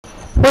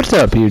What's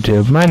up,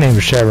 YouTube? My name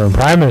is Chevron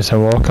Primus,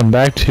 and welcome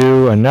back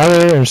to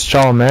another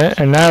installment,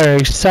 another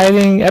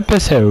exciting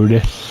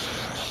episode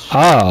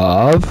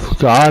of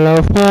God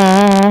of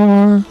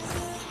War.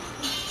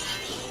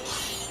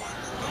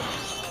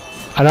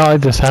 I don't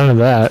like the sound of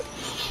that.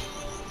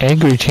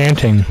 Angry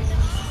chanting.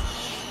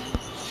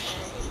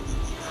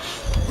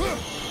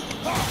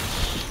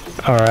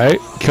 Alright,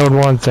 killed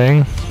one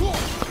thing.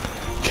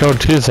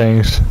 Killed two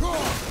things.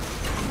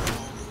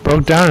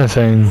 Broke down a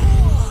thing.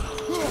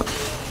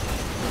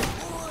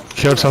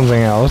 Killed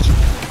something else.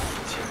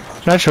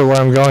 Not sure where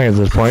I'm going at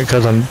this point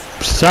because I'm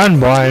sun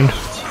blind.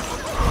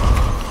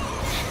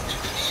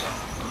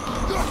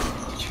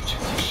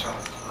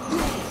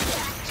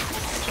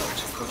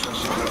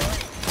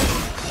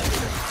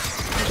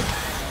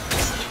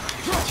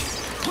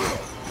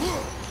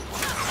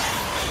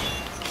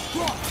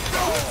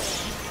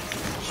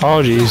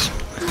 Oh geez.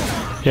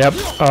 Yep,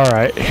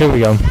 alright, here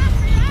we go.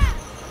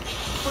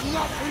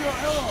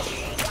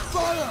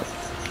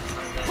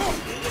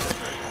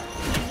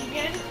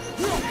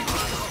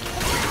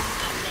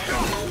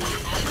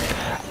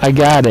 I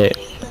got it.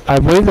 I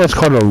believe that's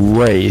called a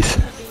wraith.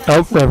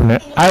 Oh,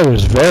 Revenant. I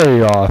was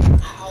very off.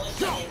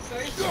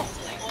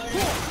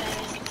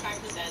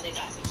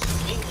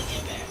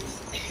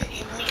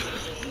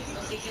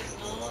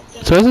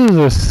 So this is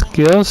a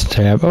skills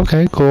tab.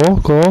 Okay,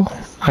 cool, cool.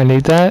 I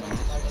need that.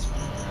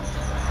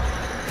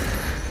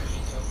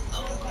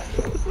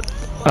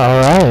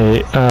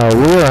 Alright,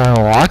 we are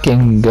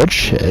unlocking good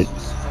shit.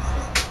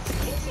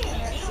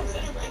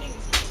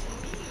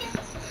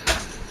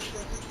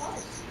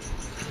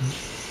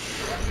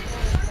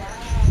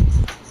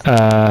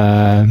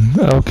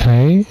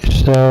 Okay,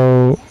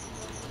 so...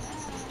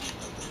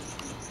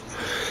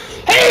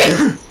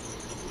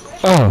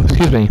 Oh,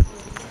 excuse me.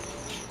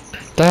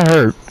 That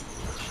hurt.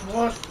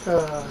 What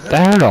the heck?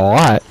 That hurt a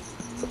lot.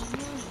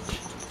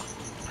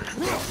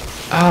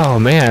 Oh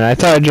man, I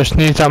thought I just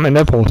sneezed out my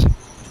nipples.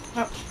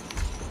 I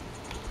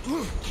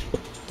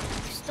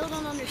still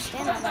don't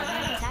understand how that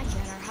man attacked you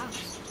at our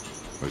house.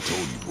 I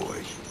told you, boy.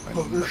 I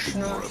need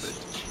nothing more of it.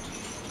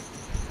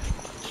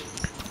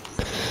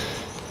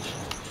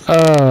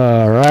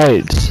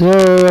 Alright,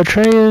 so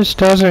Atreus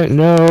doesn't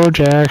know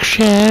jack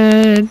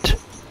shit.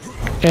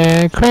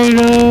 And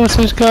Kratos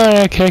is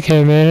gonna kick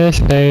him in his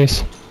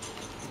face.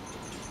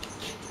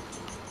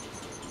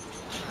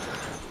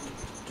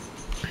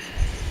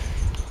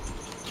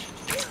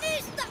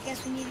 I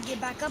guess we need to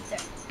get back up there.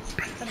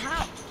 But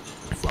how?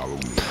 Follow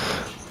me.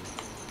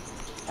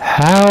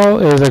 How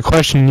is a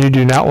question you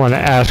do not want to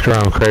ask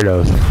around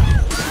Kratos.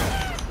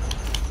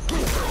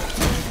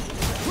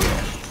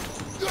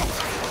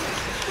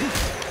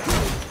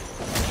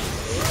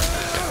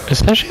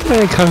 Especially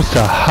when it comes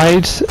to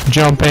heights,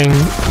 jumping,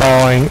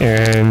 falling,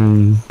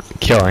 and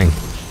killing. If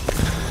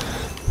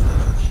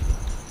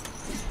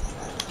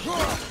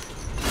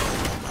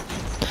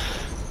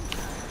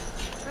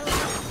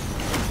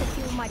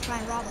people might try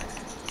and rob us,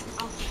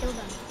 I'll kill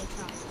them if they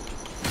try.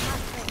 I'm not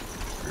afraid.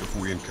 If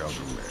we encounter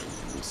men,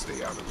 you will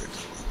stay out of it.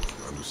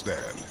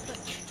 Understand?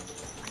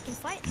 I can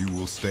fight. You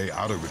will stay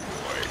out of it,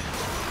 boy.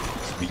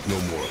 Speak no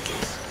more of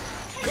this.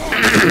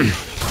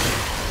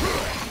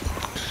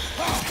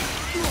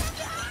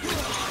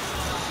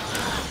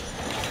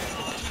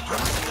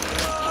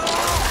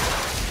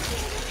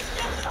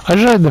 I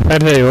just like the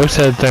fact that he looks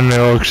at them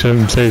and looks at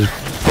him and says,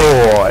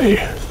 boy.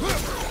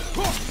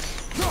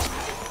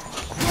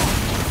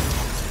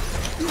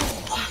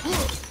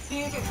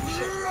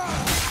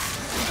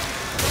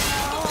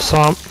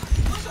 Swamp.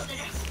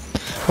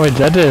 Wait,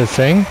 that did a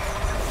thing?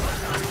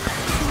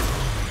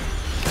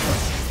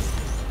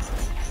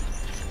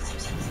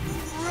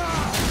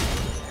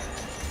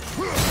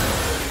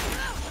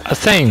 A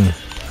thing.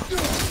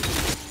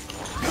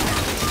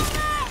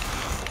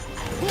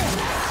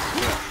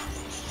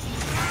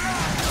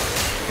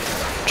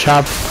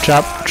 Chop,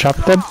 chop, chop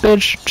the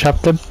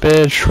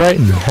bitch right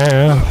in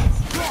half.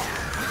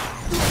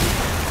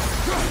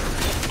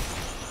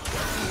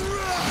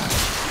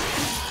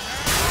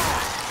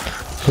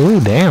 Ooh,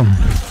 damn.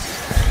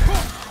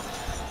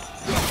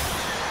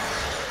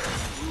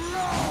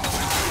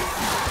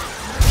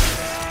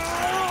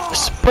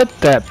 Split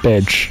that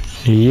bitch.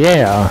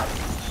 Yeah.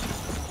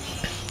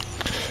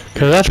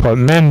 Cause that's what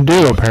men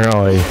do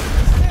apparently.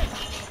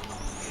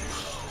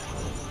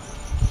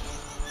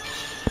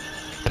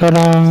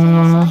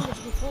 Ta-da!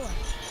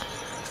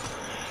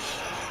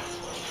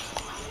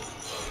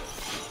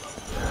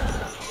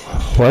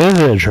 What is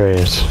it,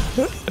 Atreus?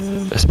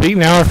 Speak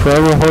now or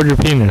forever hold your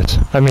penis.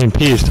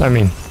 Peace.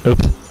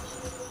 Oops.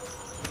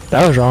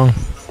 That was wrong.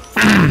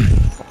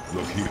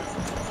 Look here.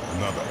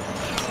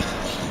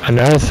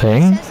 Another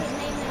thing?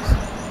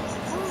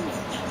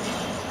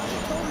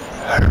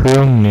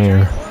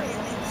 Hrungnir.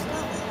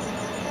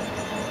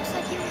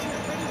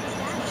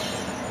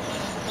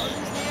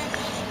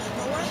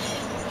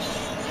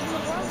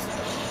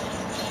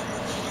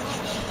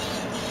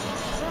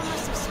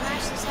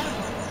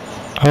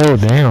 Oh,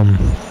 damn.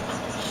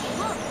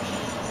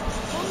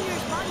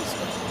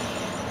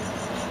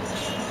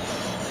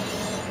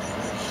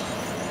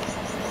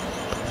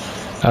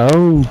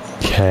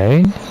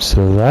 Okay,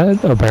 so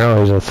that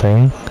apparently is a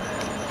thing.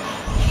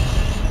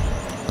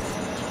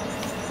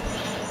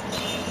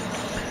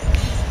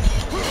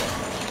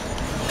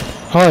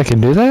 Oh, I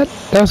can do that?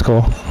 That's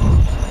cool.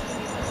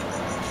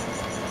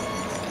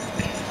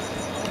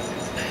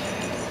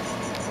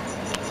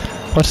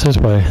 What's this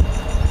way?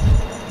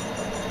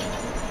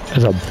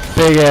 There's a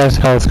big ass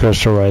health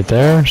crystal right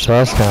there, so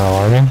that's kind of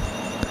alarming.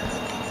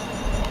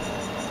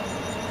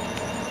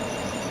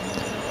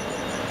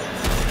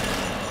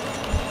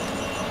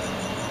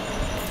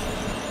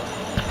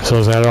 So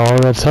is that all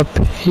that's up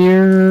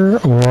here,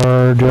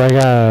 or do I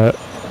gotta?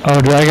 Oh,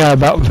 do I gotta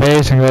about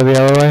face and go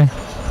the other way?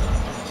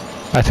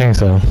 I think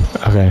so.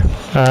 Okay.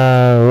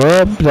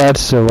 Whoop,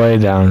 that's the way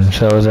down.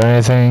 So is there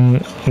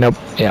anything? Nope.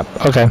 Yep.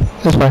 Okay.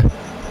 This way.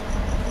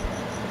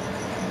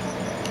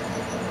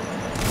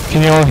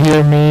 Can you all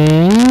hear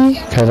me?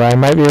 Because I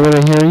might be able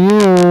to hear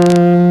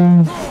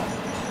you.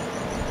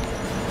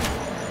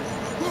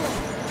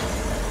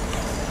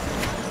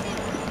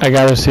 I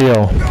got a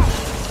seal.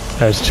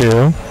 That's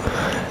two.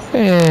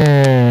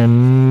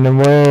 And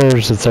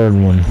where's the third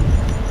one?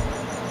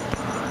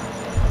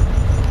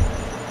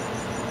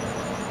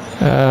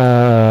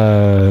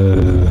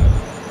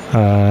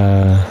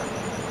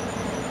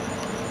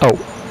 Oh,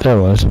 there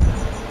it was.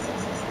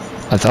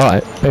 I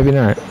thought. Maybe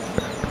not.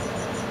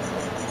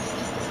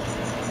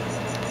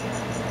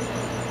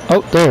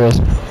 Oh, there it is.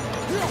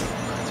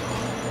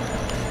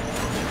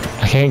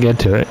 I can't get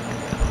to it.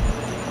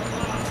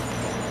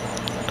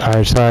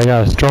 Alright, so I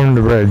gotta storm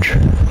the bridge.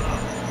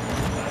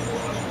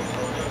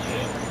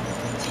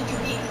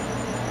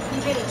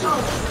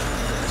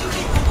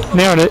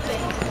 Nailed it.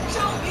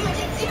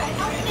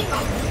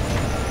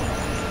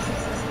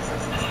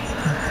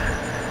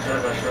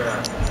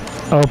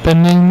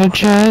 Opening the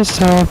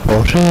chest of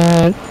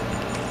bullshit.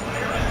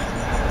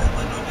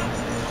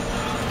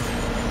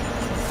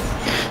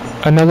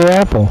 Another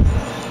apple.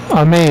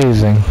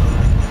 Amazing.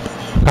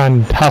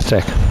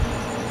 Fantastic.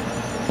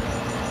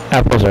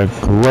 Apples are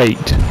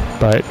great,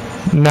 but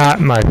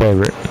not my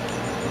favorite.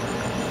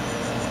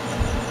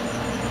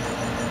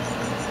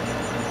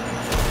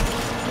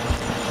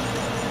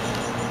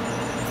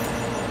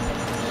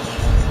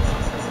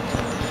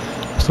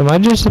 So am I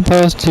just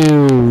supposed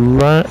to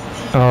run?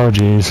 Oh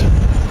jeez.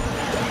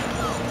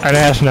 An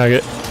ass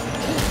nugget.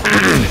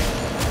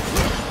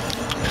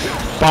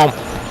 Bump.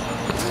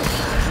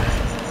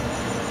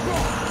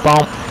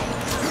 Bump.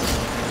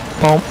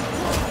 Bump.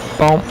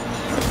 Bump.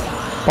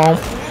 Bump.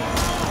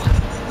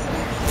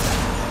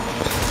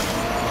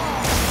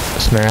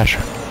 Smash.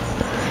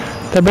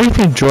 That brings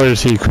me joy to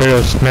see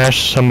Kratos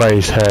smash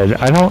somebody's head.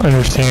 I don't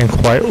understand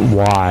quite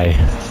why.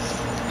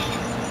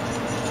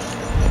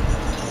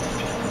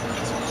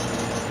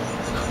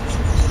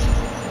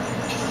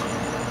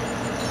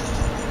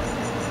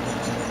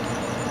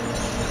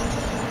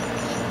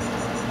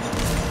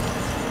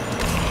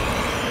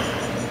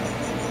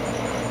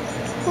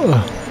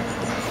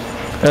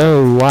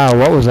 Oh wow,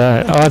 what was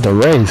that? Oh, the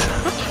wraith.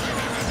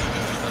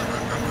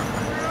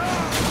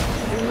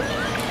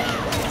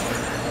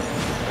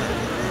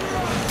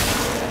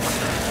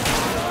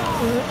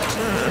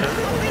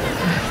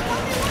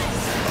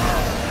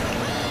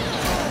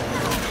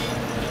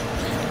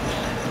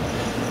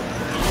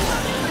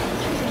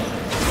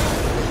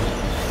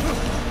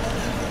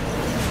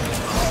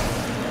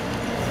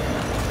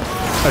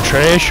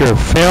 Atreus, you're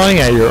failing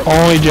at your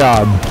only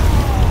job.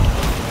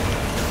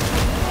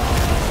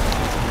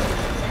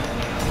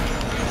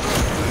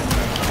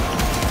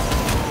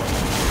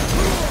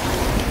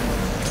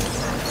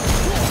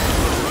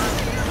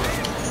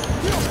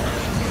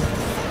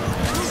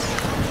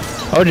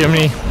 Oh,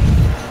 Jiminy.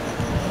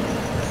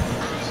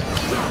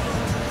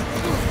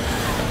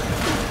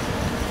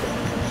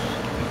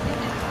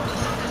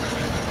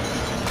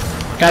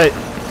 Got it.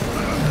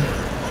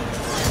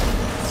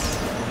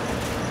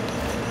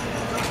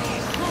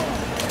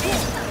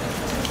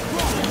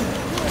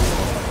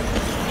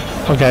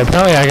 Okay,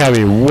 apparently I gotta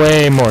be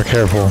way more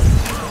careful.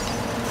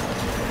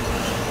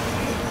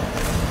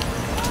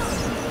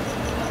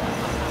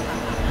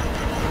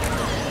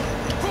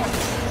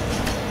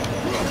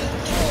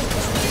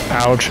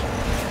 Ouch.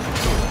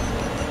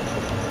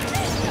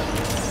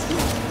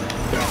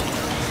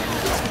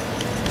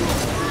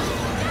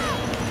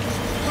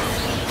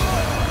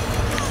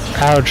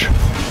 Ouch.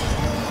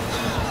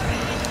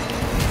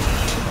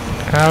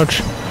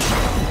 Ouch.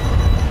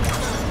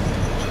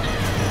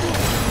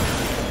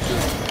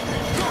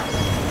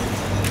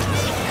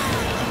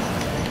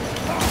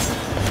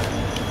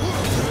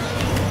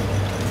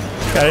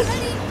 Got it.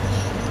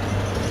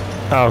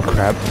 Oh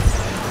crap.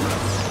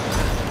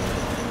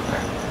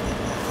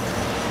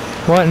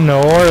 What in the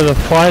order of the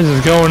flies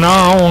is going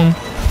on?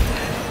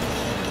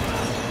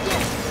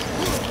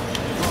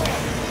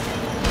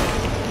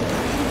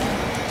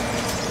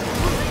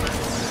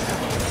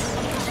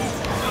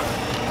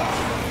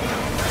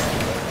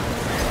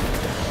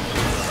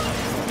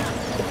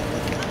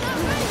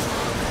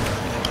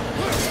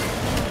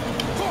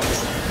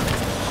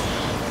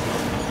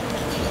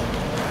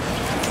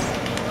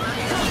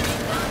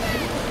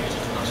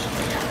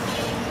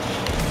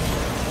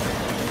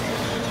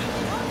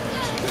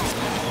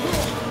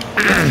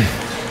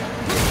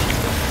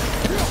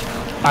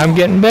 I'm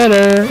getting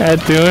better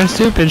at doing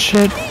stupid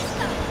shit.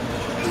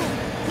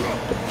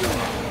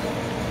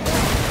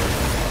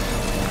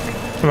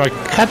 I'm gonna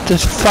cut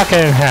this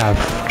fucker in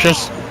half.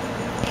 Just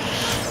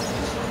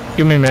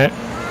give me a minute.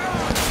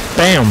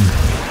 Bam.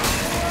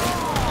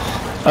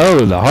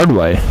 Oh, the hard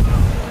way.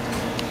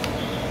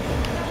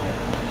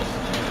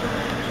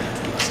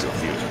 Still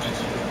here.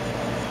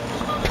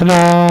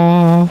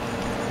 Ta-da!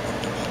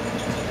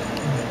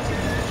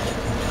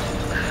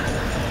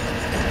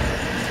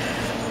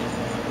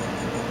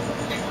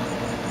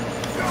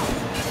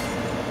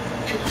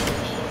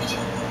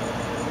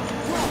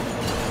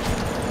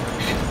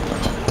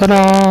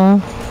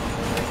 Ta-da!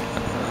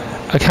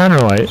 A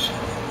counterweight.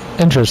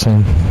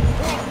 Interesting.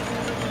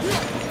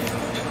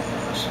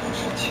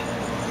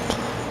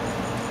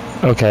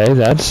 Okay,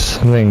 that's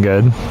something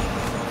good.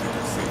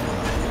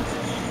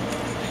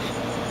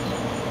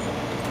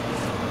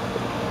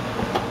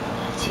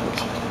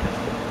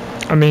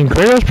 I mean,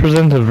 Kratos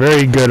presents a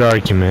very good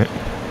argument.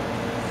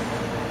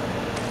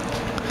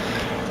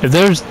 If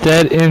there's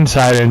dead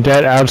inside and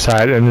dead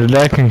outside, and the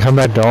dead can come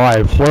back to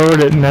life, where would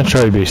it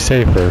naturally be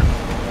safer?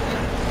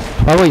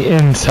 Probably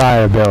inside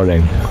a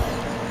building.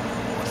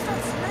 What's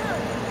that smell?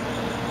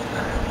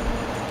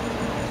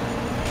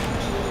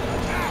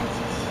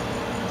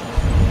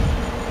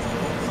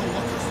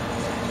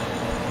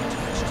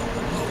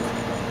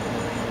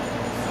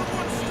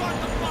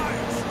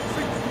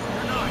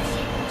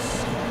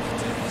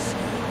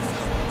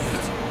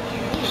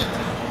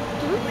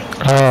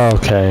 Oh,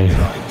 okay.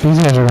 These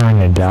guys are going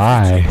to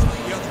die.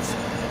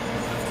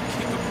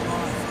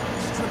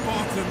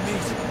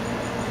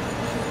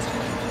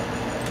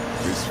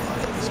 This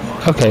fight is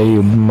mine. Okay,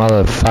 you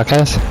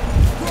motherfuckers.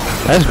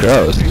 That's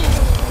gross.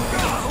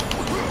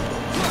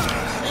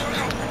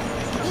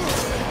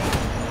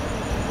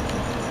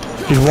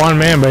 He's one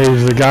man, but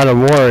he's the god of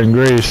war in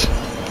Greece.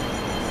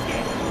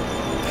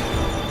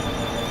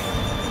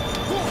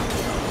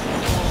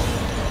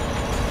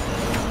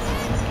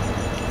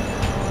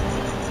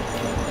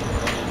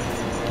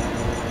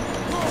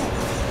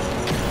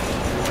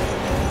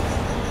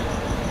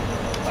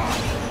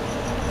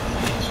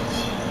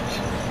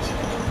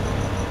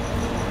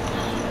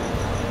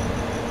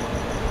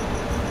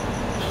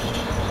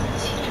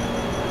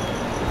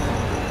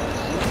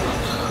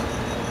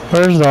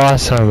 Where's the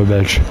last son of a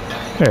bitch?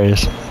 There he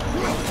is.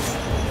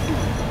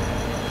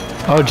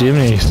 Oh,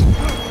 Jiminies.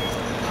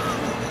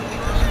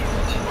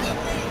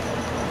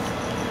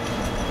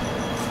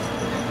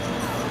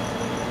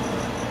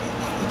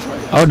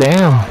 Oh,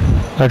 damn.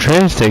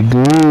 Atreus did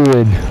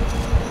good.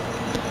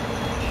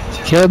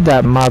 Killed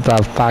that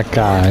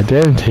motherfucker,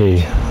 didn't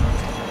he?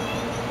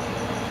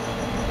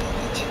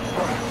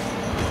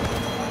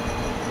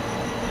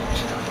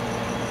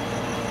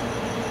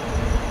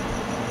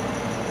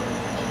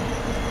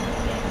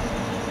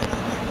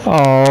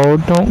 Oh,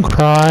 don't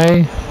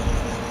cry.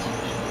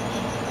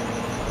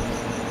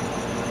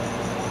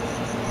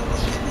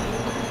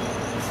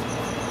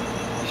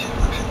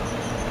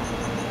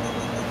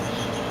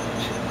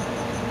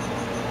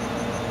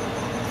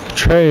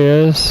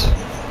 Atreus.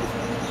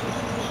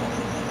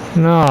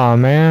 Nah,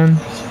 man.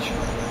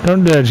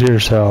 Don't do it to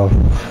yourself.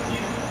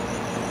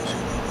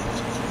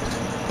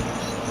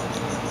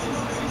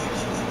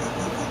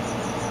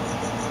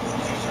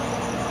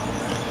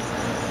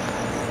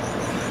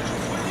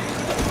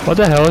 What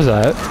the hell is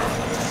that?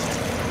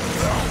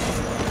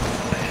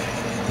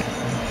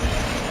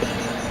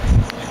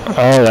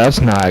 Oh, that's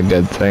not a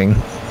good thing.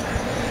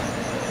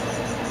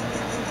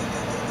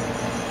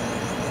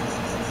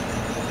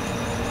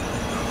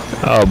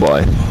 Oh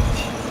boy.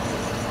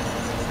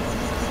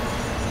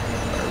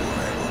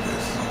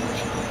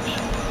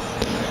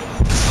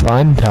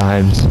 Fun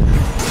times.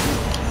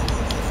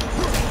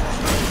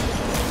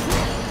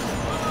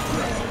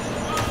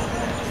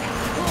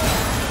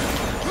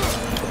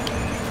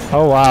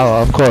 Oh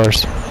wow, of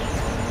course.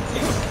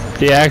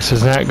 The axe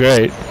is not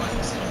great.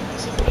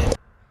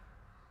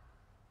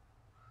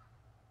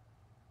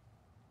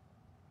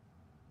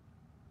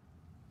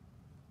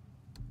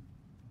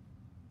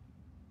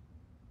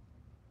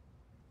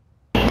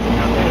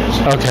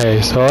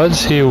 Okay, so let's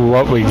see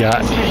what we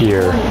got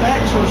here.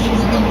 Back so she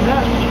can come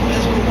back.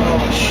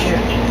 Oh shit.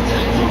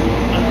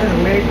 I'm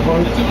gonna make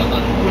one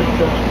with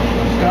the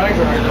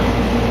Skygrider.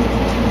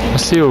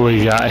 Let's see what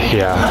we got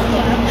here.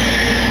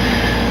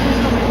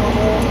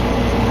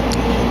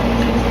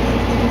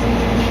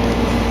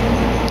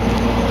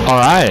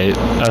 Alright,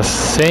 a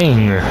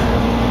thing.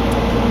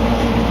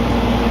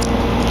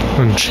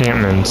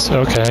 Enchantments.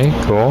 Okay,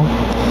 cool.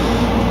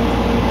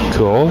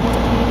 Cool.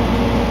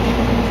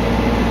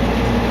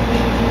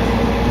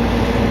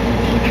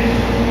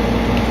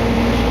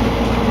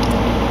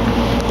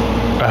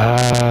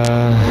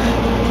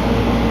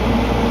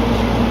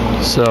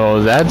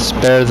 So that's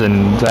better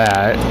than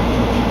that.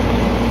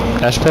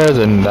 That's better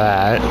than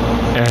that.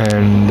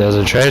 And does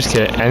Atreus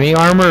get any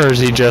armor, or is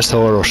he just a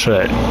little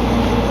shit?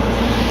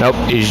 Nope,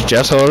 he's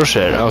just a little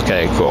shit.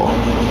 Okay, cool.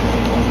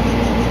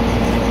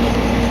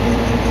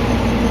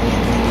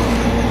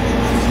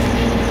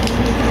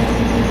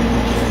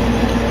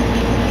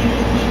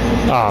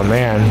 Oh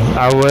man,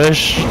 I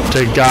wish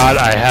to God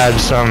I had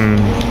some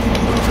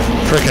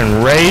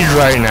freaking rage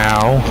right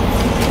now.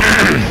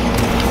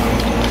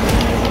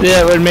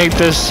 That would make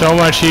this so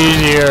much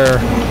easier.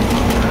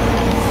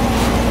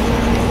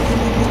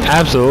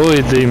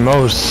 Absolutely the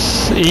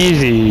most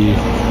easy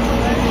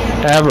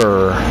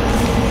ever.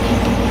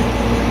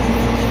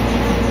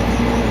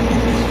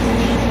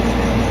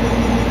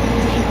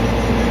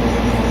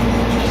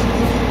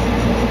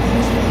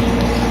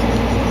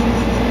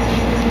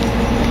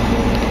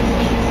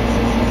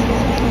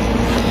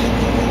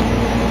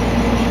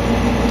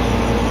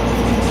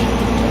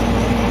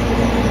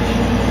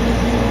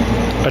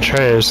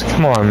 Atreus,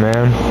 come on,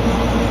 man.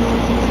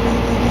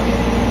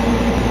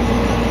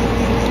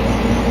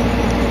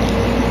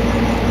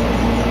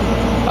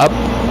 Up.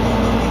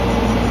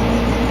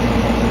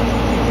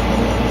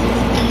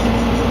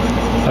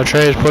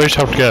 Atreus, pull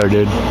yourself together,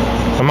 dude.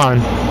 Come on.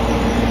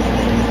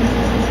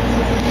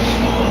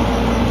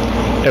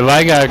 If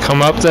I gotta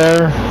come up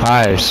there,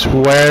 I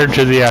swear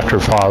to the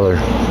Afterfather.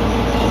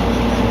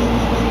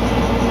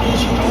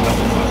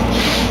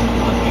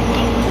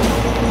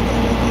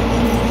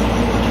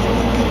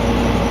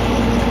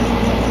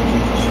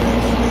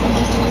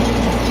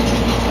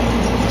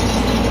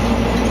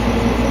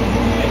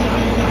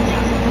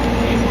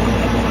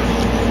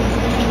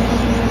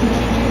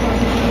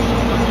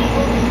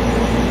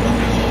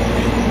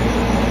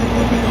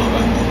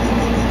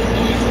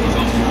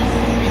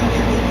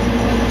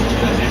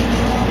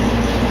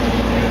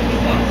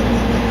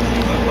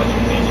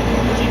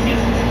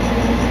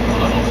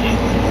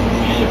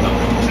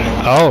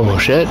 Oh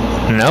shit,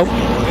 nope.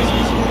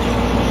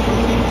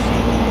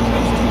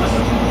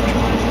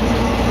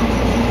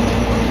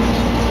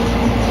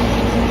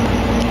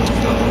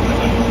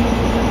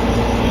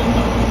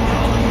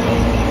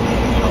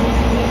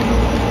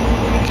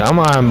 Come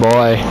on,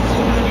 boy.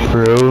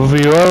 Prove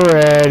you are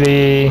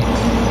ready.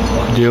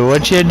 Do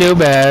what you do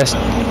best.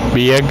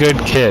 Be a good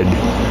kid.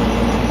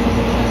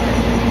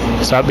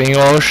 Stop being a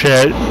little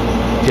shit.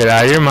 Get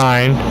out of your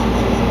mind.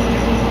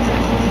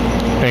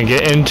 And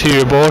get into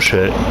your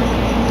bullshit.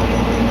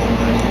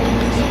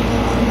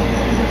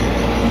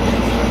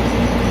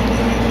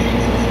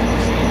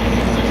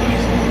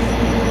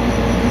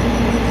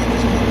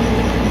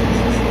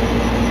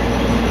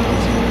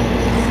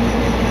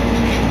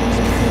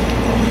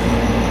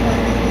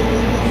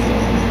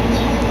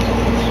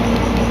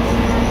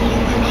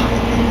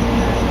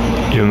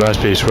 You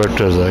must be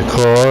swift as a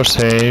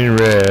coursing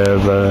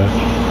river,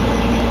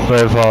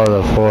 with all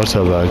the force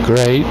of a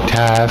great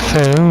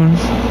typhoon.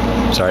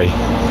 Sorry.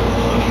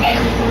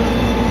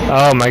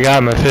 Oh my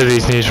god, my fizzy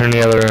sneezed from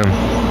the other room.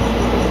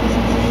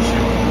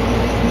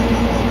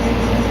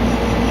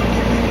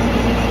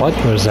 What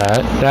was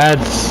that?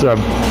 That's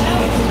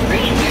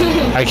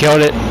I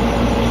killed it.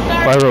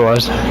 Whatever it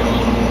was.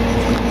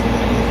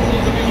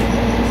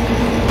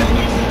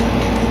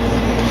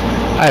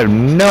 I have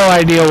no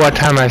idea what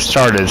time I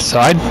started, so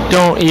I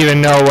don't even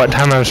know what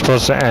time I'm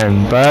supposed to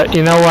end. But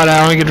you know what?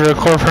 I only get to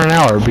record for an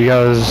hour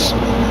because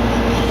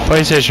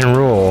PlayStation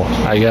rule,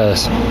 I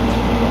guess.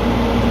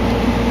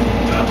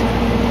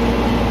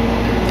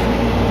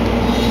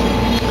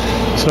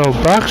 So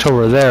Brock's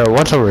over there.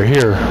 What's over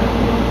here?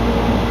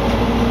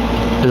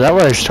 Is that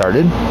where I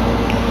started?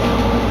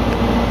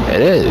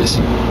 It is.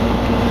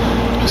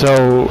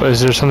 So is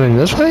there something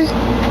this way?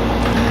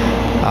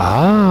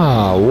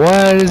 Ah,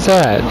 what is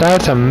that?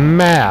 That's a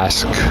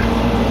mask.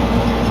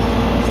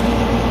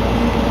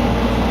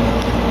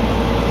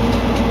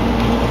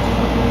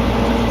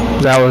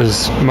 That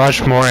was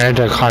much more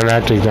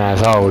anticlimactic than I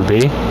thought it would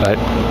be, but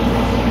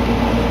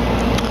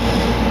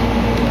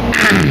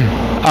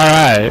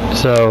alright,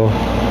 so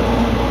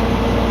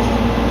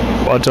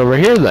what's over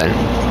here then?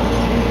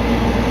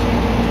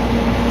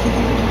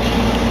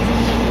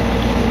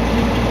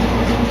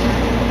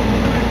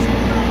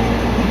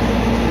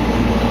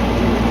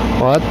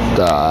 What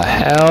the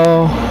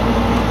hell?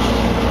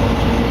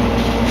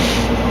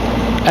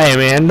 Hey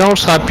man, don't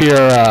slap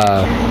your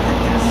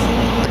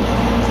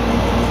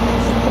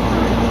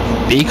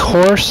beak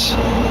horse?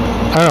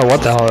 I don't know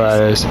what the hell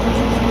that is.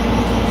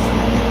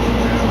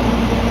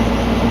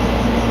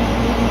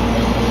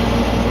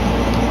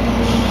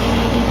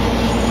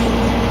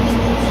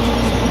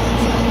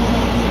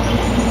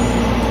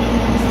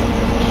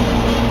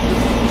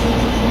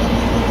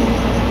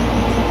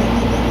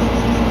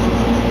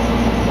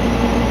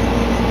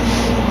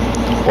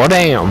 Well,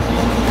 damn.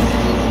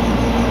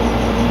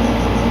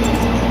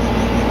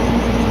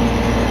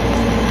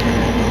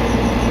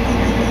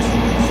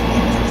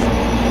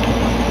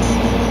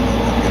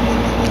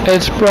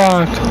 It's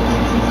Brock.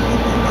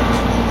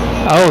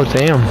 Oh,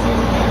 damn.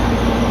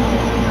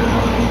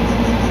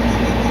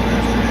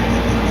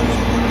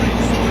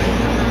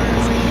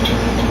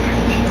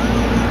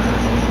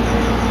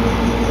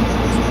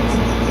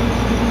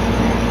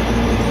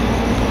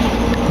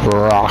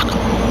 Brock.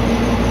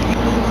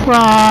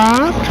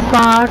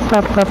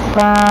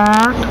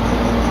 Brock.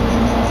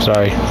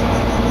 Sorry.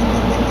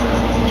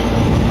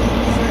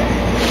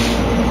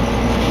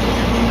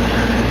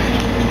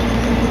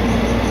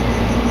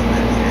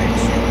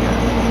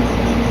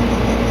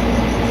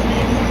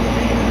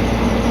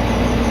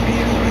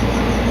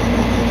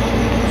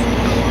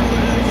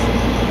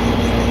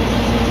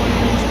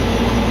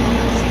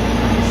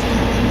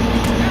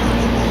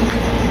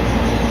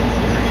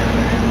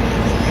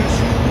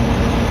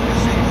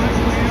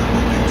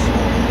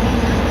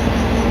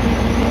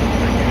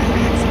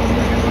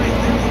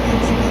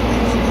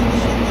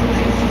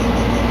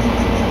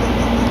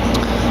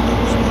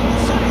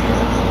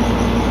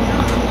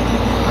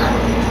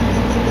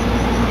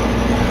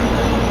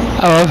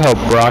 I love how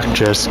Brock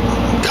just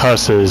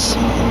cusses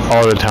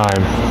all the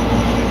time.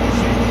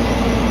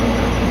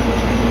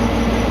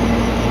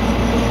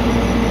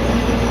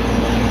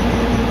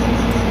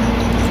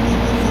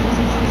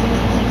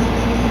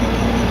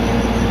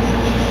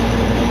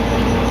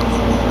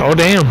 Oh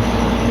damn.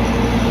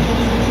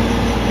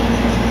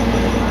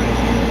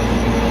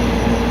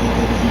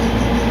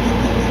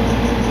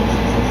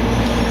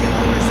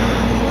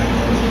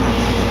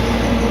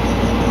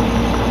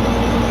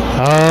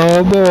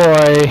 Oh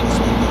boy.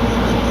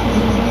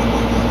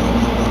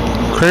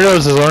 Kratos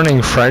is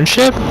learning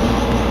friendship?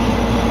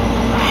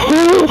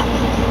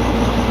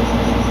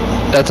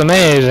 That's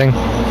amazing.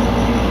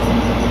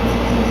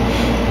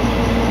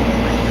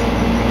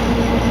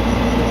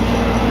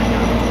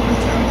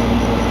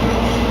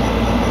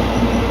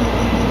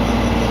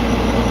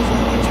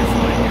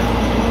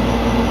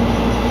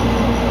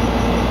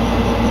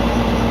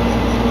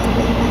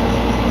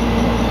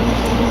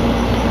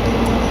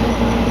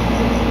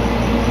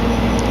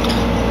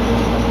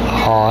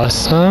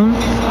 Awesome.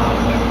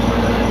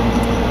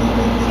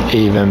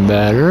 Even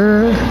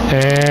better.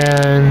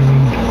 And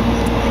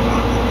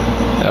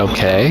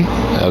okay.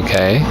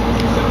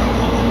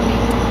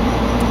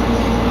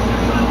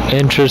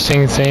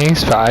 Interesting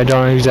things, but I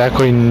don't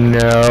exactly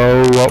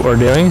know what we're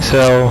doing,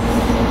 so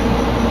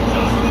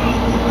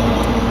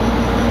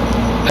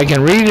I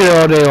can read it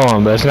all day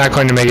long, but it's not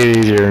going to make it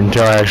easier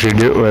until I actually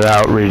do it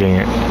without reading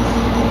it.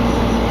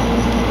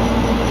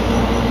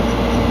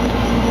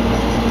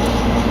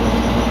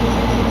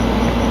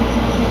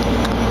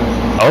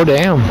 Oh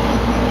damn.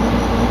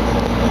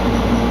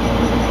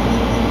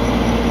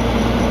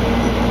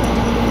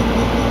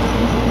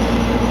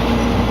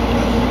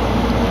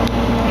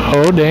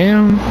 Oh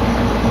damn.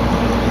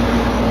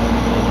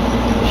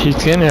 He's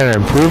getting an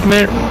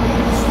improvement.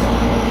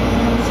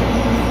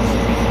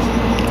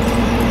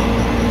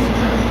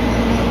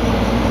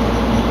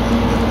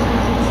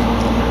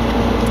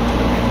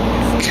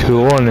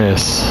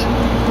 Coolness.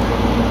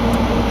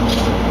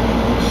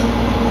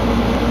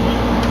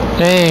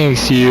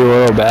 Thanks, you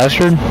little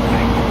bastard.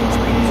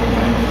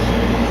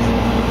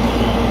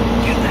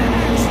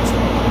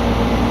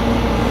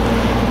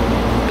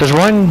 Does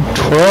one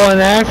twirl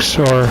an axe,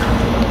 or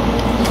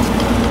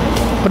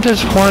what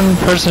does one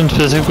person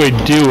specifically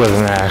do with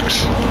an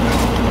axe?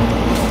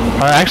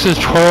 Are axes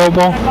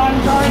twirlable?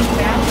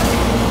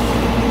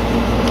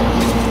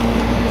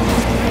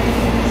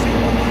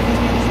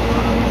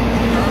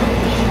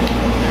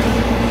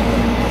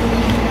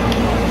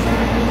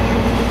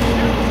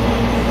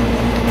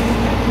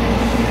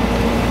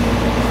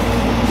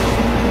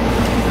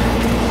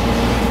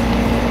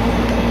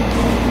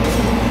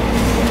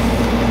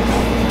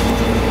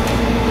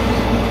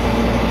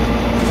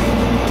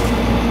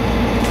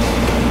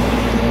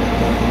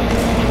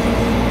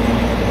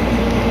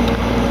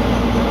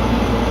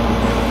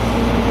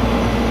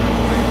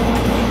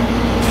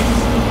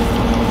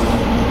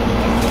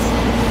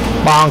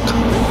 Bonk.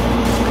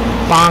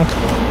 Bonk.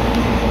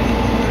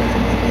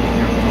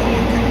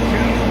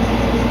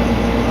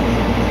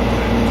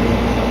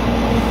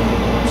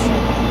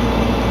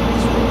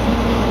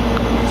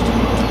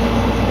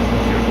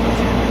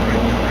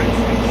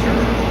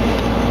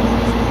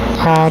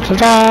 Da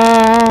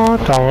da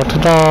da da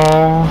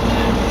da.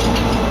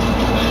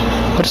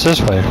 What's this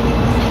way?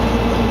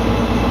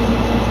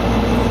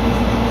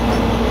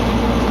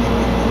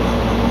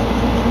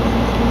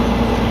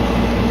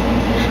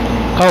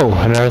 Oh,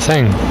 another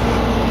thing.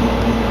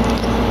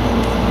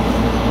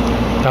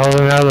 That was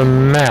another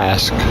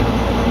mask.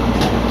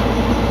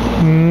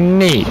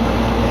 Neat.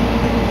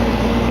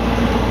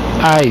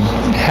 I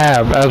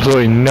have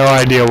absolutely no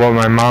idea what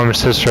my mom and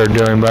sister are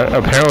doing, but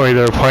apparently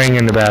they're playing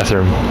in the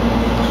bathroom.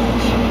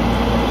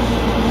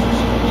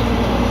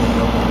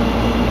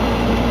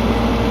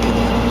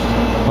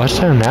 What's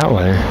down that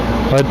way?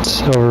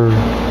 What's over...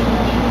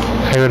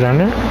 Can I go down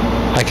there?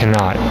 I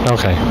cannot.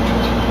 Okay.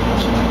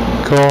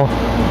 Cool.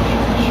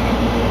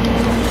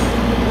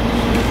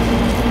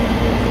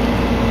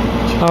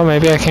 Oh,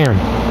 maybe I can.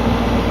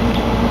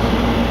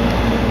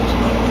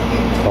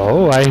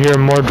 Oh, I hear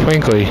more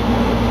twinkly.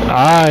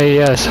 Ah,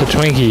 yes, a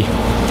Twinkie.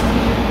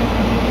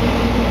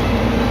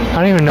 I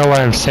don't even know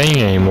what I'm saying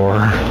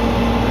anymore.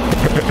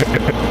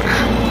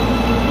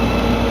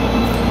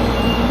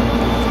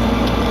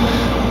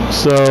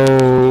 So,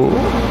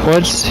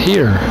 what's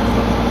here?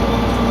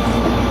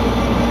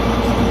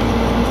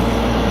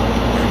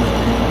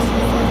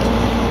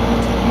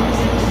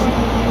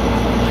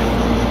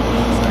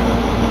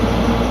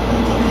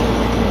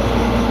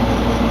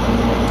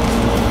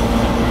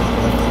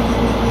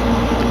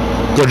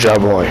 Good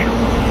job, boy.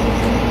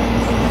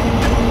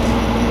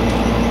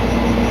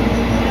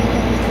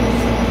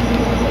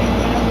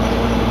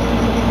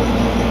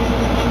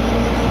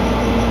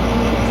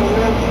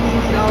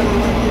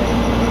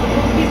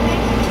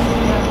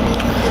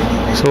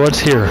 So what's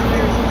here?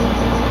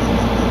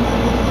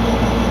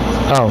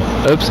 Oh,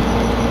 oops.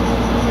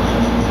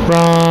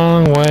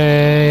 Wrong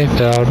way,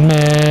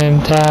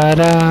 Feldman,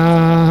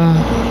 ta-da.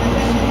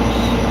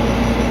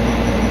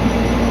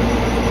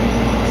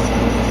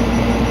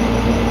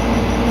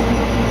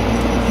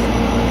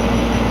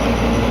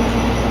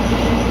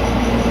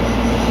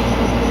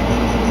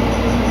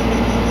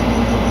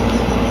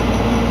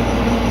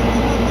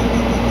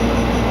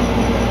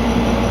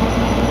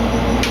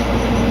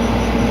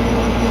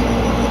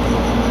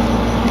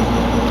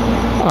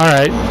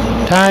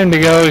 Time to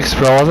go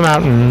explore the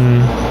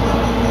mountain.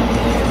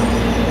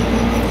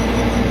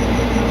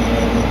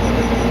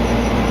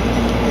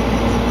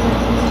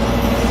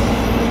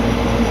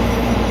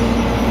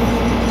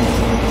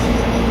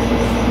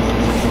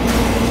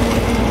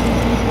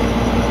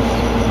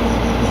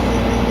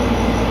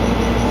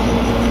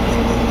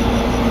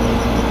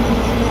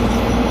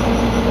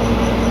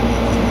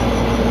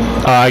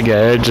 Oh, I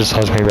get it. It just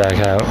holds me back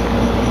out.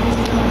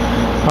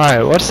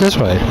 Alright, what's this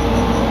way?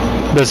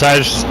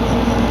 Besides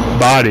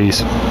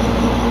bodies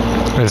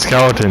and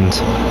skeletons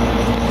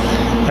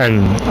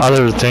and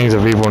other things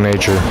of evil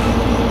nature.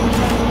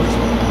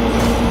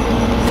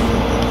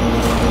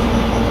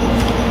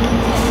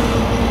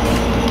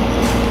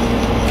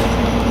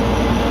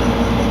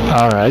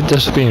 Alright,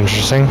 this will be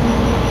interesting.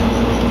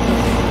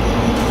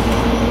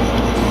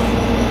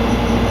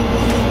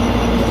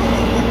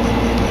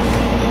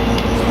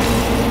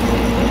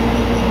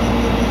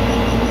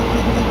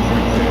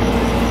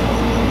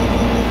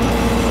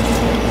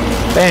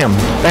 Bam,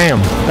 bam,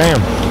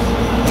 bam.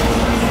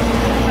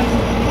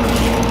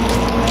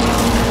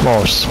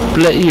 I'll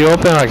split you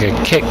open like a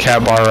Kit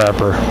Kat bar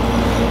wrapper.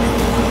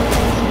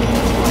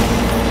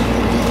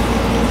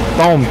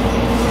 Boom.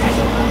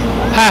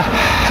 Ha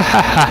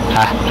ha ha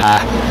ha ha.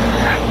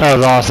 That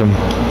was awesome.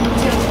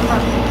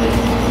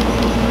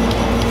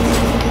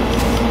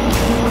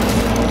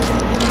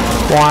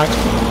 Walk.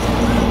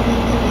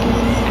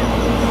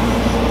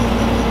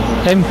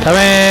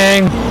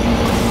 Incoming.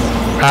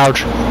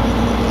 Ouch.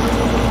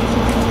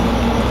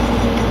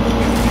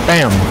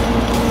 Bam.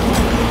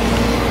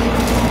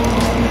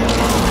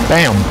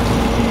 Bam.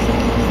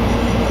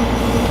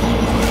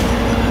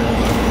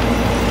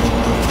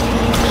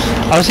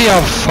 I'll see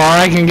how far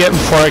I can get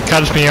before it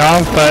cuts me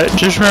off, but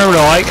just remember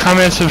to like,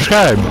 comment, and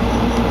subscribe.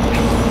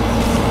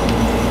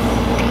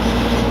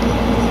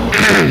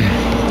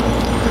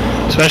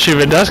 Especially if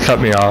it does cut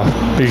me off,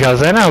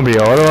 because then I'll be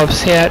a little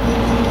upset.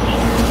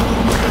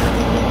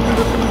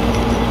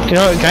 You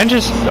know what, can I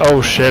just...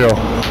 Oh, shit.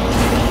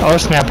 Oh,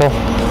 Snapple.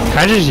 Can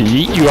I just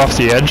yeet you off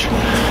the edge?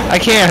 I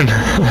can!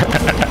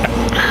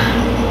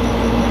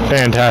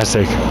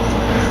 Fantastic.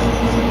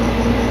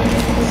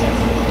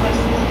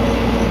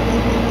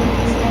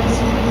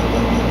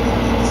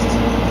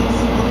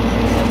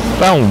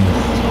 Boom.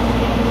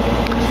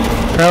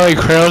 Apparently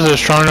Kratos is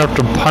strong enough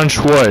to punch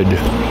wood.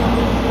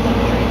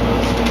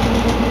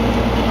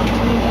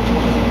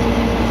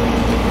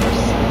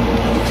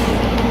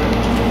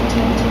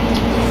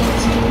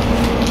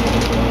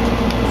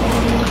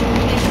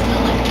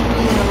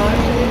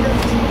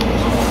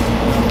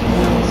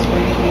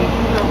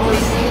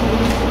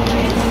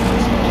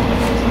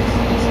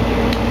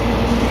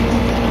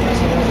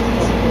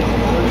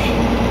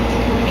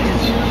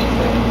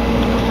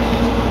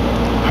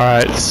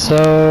 Alright,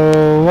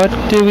 so what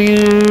do we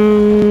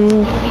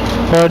do?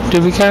 What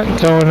do we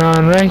got going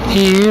on right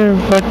here?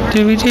 What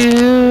do we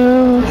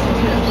do?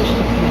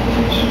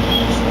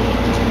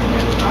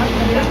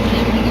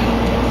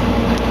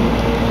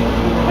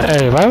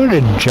 Hey, if I were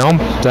to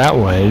jump that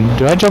way,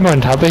 do I jump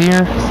on top of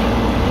here?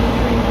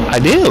 I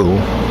do!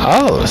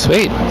 Oh,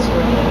 sweet.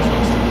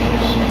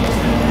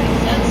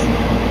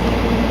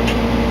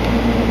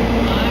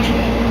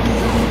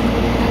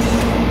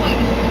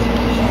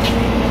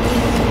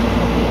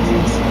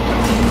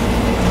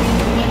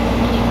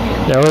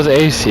 That was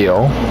a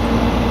seal.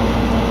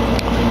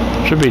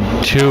 Should be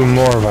 2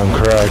 more if I'm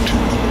correct.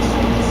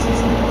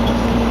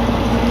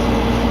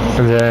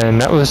 And then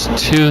that was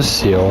 2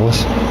 seals.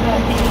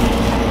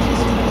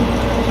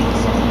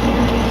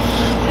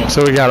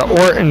 So we got an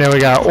ort and then we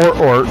got an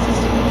ort.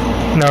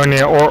 Now we need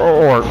an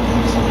ort.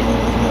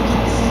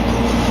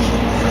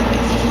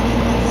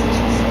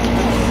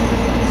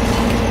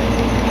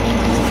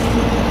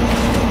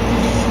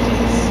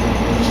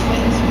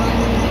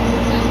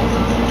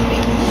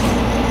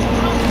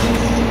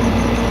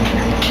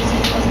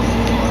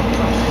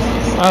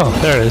 Oh,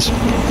 there it is.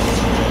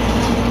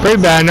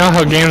 Pretty bad. I know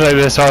how games like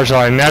this are, so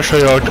I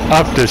naturally looked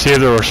up to see if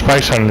there were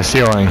spikes on the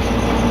ceiling.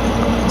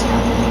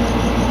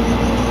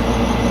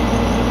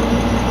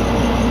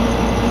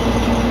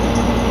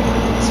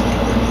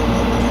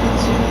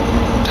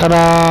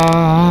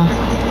 Ta-da!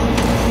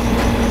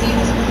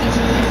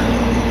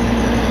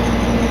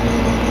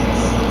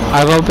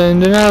 I've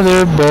opened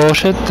another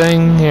bullshit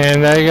thing,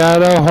 and I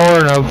got a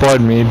horn of blood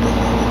mead.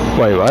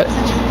 Wait, what?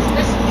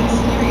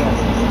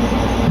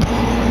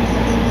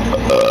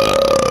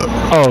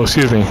 Oh,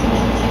 excuse me.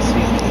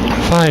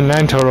 Find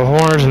 9 total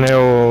horns and they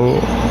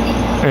will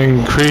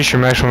increase your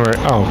maximum rate.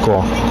 Oh,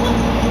 cool.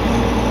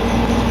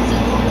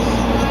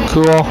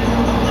 Cool.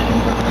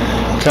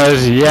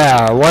 Because,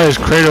 yeah, what is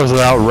Kratos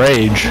without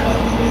rage?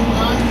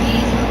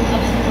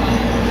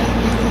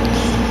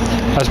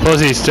 I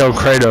suppose he's still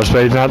Kratos,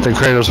 but he's not the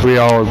Kratos we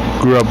all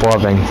grew up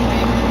loving.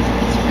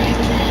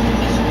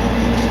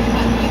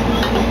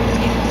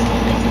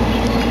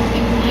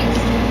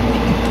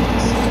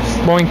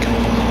 Boink.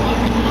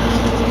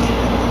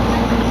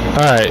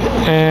 Alright,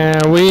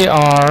 and we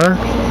are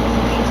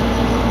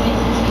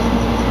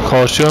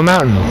close to a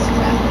mountain.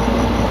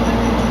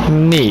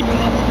 Neat.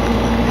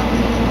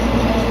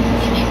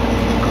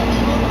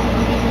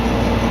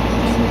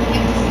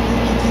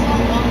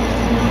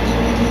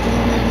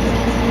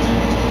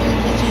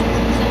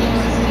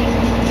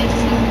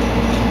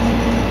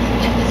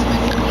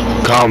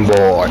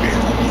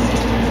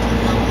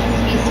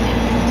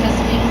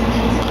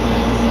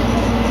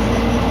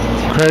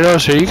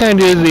 Kratos, are you gonna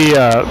do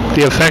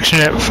the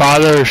affectionate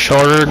father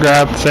shoulder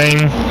grab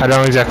thing? I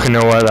don't exactly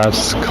know what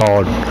that's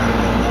called.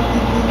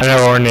 I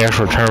never learned the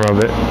actual term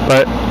of it.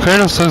 But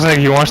Kratos looks like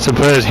he wants to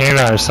put his hand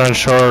on his son's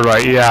shoulder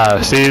like,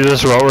 yeah, see,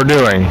 this is what we're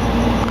doing.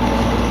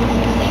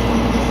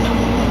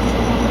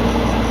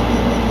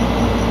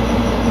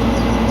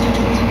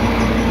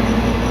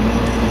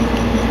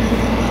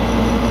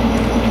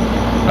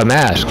 A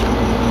mask.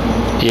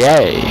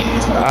 Yay.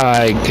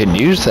 I could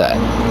use that.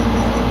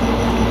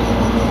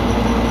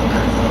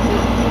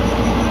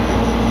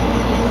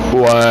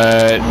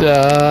 What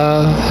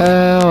the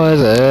hell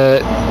is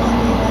it?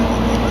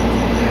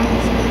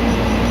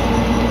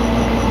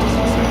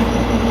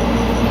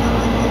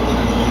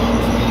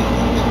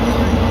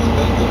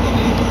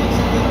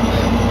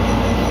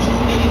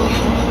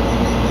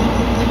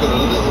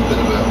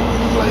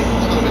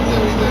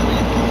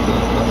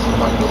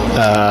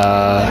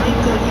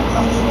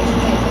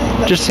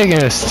 Just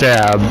taking a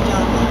stab.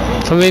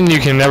 Something you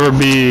can never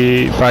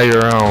be by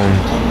your own.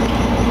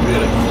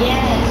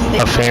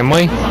 A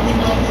family?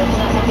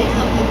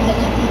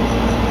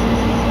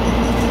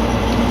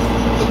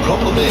 The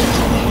problem is,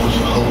 push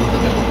a hole in the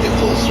middle, it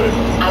falls through.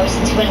 I was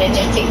too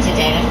energetic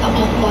today and I thought,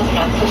 oh bother,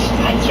 I'll push it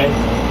right through.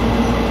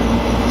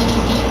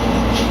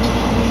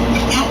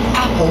 That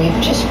apple,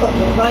 you've just got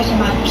the right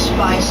amount of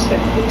spice, but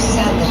it's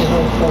sad that it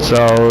all falls.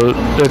 So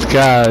it's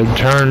gotta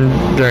turn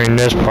during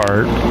this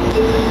part.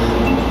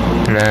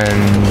 And then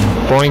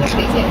boink. It's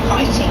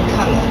inviting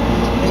colour.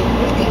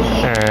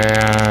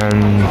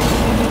 And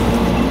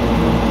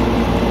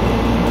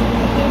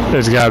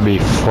it's gotta be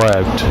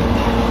flipped.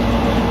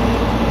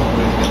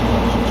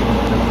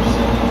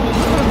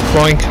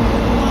 Boink.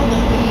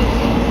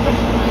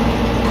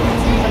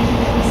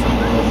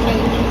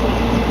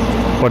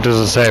 What does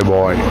it say,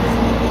 boy?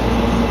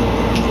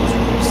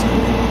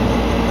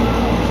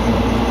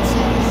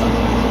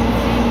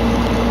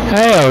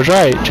 Hey, I was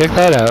right. Check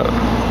that out.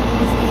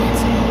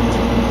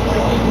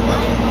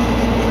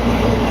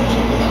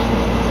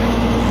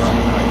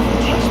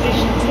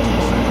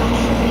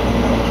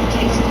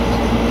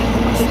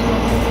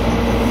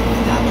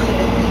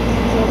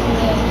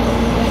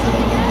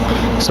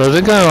 So is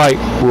it gonna like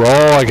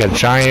roll like a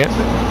giant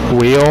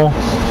wheel?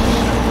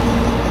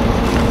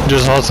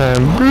 Just all of a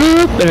sudden,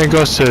 bloop, and it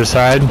goes to the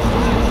side.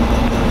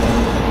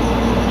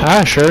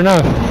 Ah, sure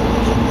enough.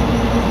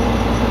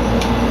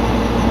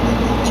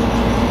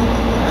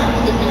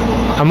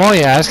 I'm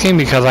only asking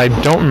because I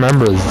don't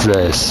remember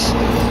this.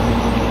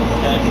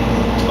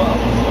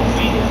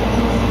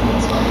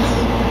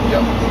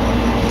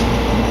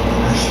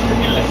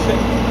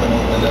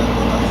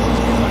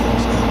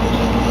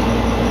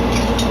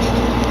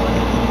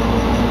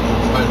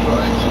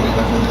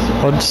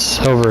 What's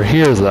over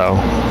here, though?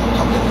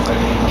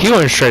 He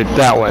went straight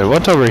that way.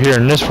 What's over here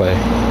in this way?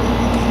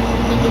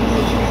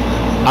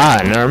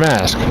 Ah, another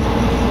mask.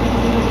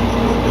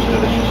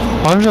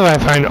 I wonder if I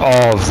find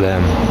all of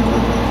them.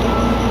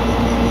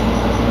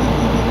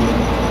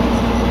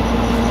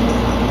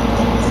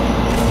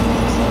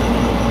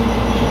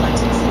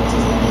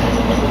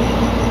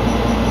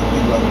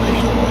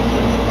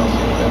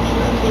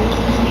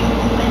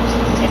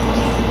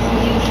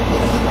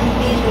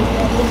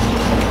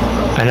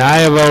 An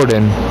Eye of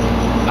Odin.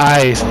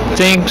 I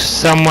think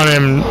someone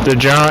in the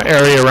general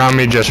area around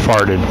me just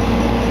farted.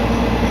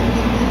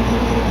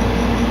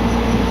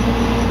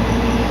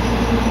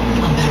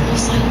 Unbearable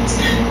silence.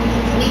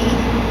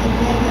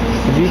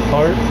 Did you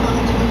fart?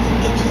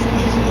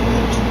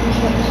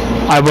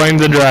 I blame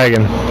the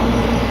dragon.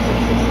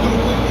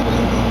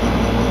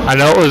 I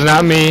know it was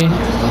not me.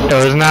 It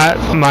was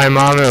not my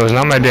mom. It was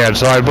not my dad.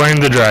 So I blame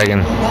the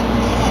dragon.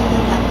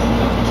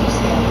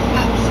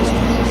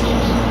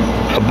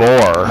 A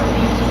boar.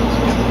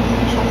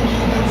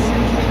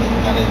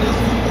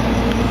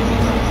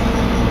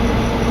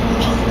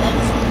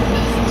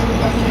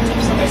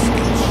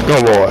 Go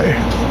boy.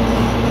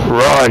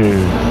 Run.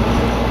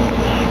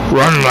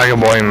 Run like a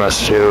boy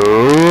must do.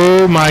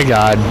 Oh my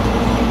god.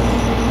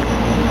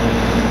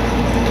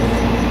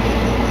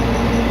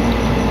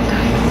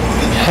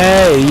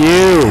 Hey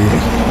you.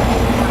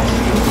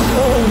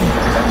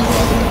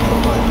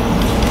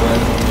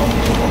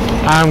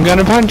 I'm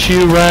gonna punch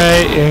you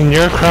right in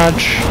your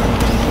crotch.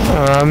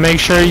 Make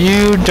sure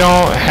you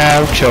don't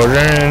have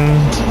children.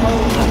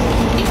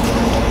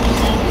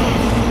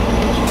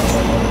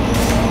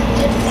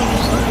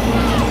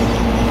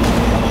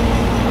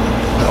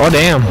 Oh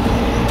damn.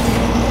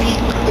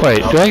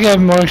 Wait, do I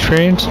have more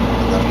experience?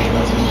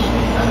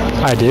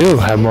 I do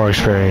have more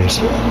experience.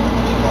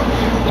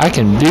 I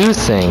can do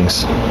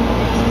things.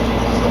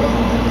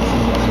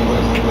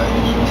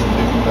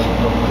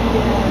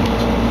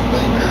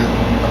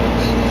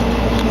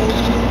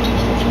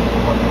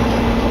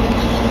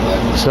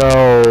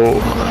 So,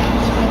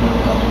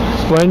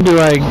 when do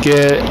I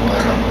get...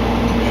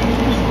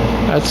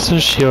 That's the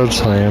shield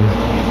slam.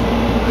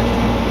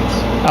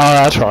 Oh,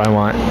 that's what I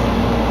want.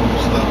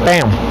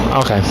 Bam!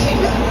 Okay.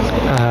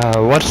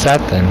 What's that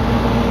then?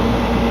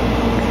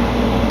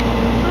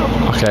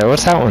 Okay,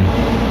 what's that one?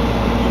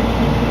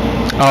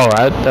 Oh,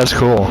 that's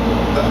cool.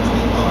 That's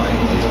the eye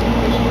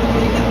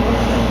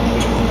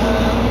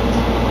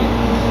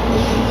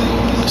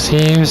here.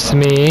 Seems to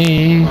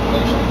me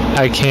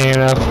I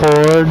can't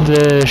afford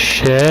this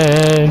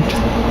shit.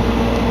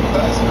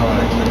 That's how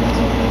I expect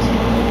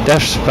it.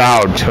 Death's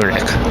Vowed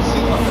tunic.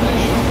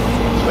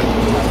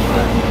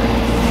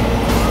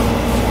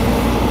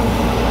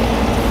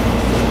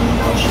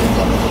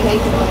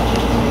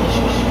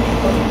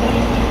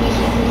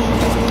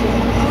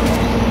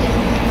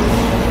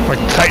 Like,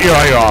 cut your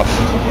eye off.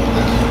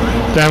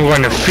 Then I'm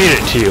going to feed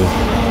it to you.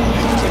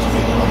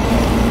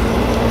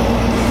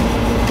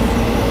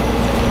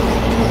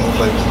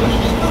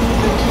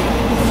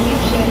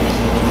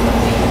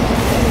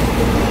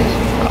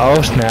 Oh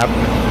snap.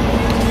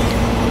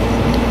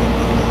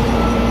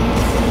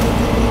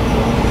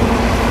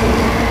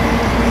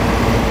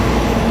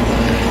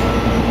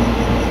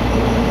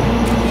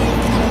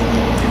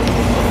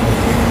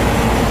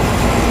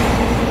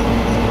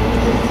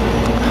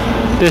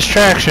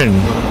 Distraction.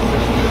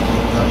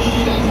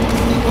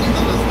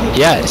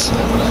 Yes.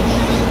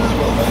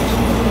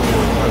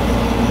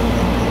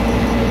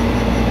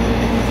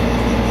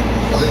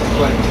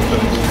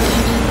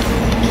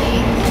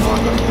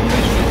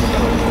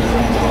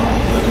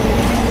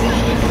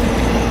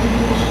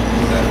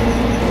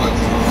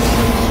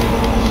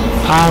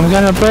 I'm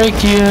gonna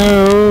break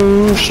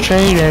you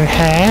straight in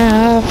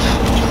half.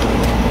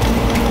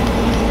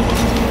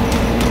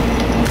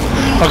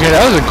 Okay,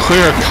 that was a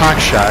clear cock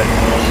shot.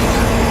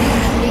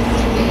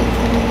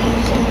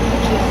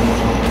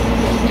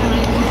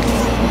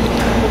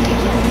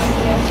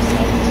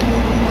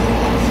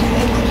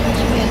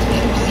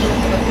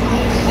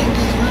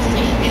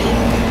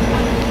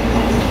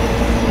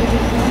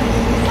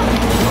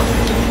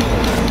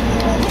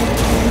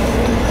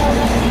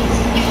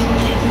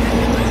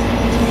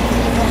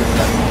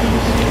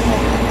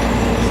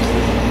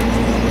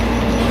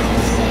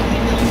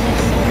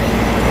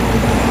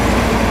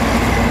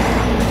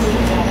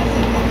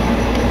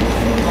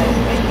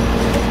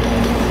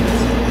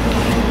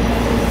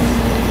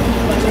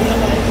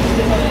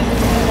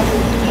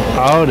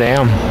 Oh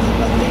damn.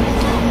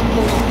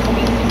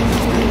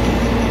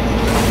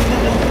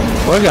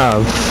 We're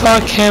gonna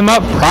fuck him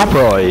up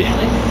properly.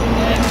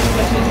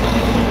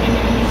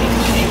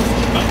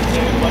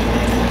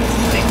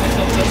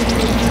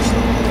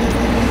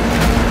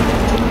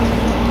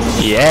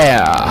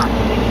 Yeah.